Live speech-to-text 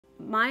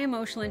My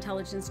emotional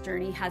intelligence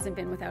journey hasn't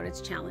been without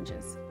its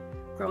challenges.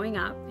 Growing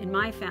up, in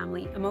my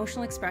family,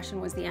 emotional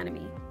expression was the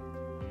enemy.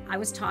 I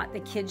was taught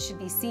that kids should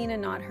be seen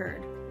and not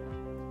heard.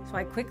 So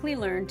I quickly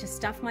learned to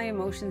stuff my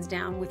emotions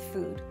down with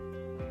food.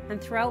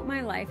 And throughout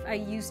my life, I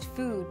used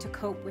food to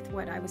cope with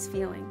what I was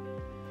feeling,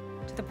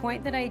 to the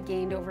point that I had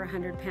gained over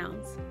 100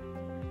 pounds.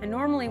 And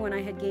normally when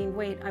I had gained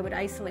weight, I would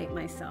isolate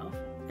myself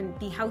and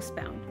be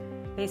housebound,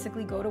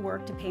 basically go to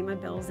work to pay my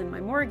bills and my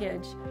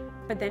mortgage,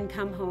 but then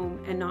come home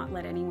and not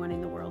let anyone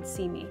in the world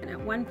see me. And at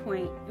one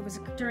point, it was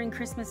during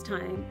Christmas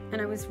time,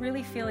 and I was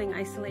really feeling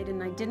isolated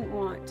and I didn't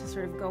want to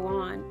sort of go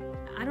on.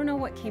 I don't know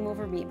what came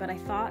over me, but I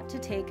thought to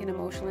take an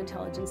emotional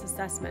intelligence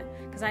assessment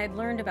because I had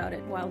learned about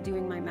it while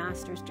doing my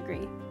master's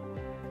degree.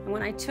 And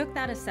when I took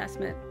that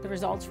assessment, the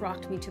results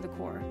rocked me to the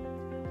core.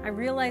 I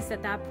realized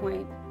at that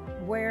point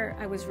where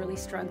I was really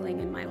struggling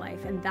in my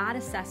life, and that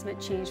assessment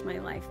changed my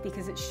life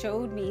because it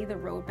showed me the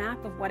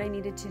roadmap of what I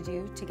needed to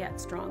do to get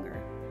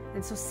stronger.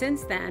 And so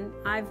since then,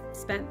 I've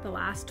spent the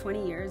last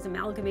 20 years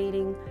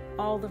amalgamating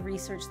all the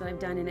research that I've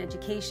done in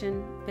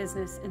education,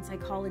 business, and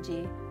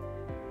psychology.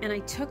 And I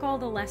took all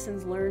the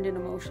lessons learned in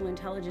emotional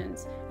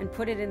intelligence and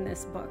put it in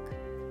this book.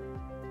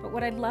 But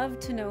what I'd love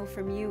to know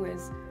from you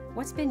is,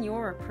 what's been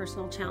your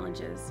personal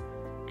challenges?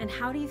 And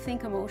how do you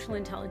think emotional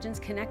intelligence,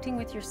 connecting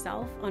with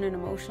yourself on an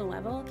emotional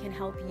level, can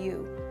help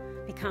you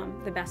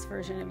become the best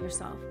version of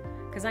yourself?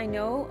 Because I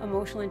know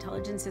emotional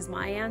intelligence is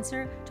my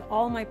answer to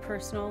all my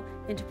personal,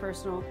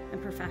 interpersonal,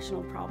 and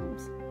professional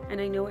problems.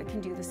 And I know it can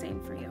do the same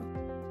for you.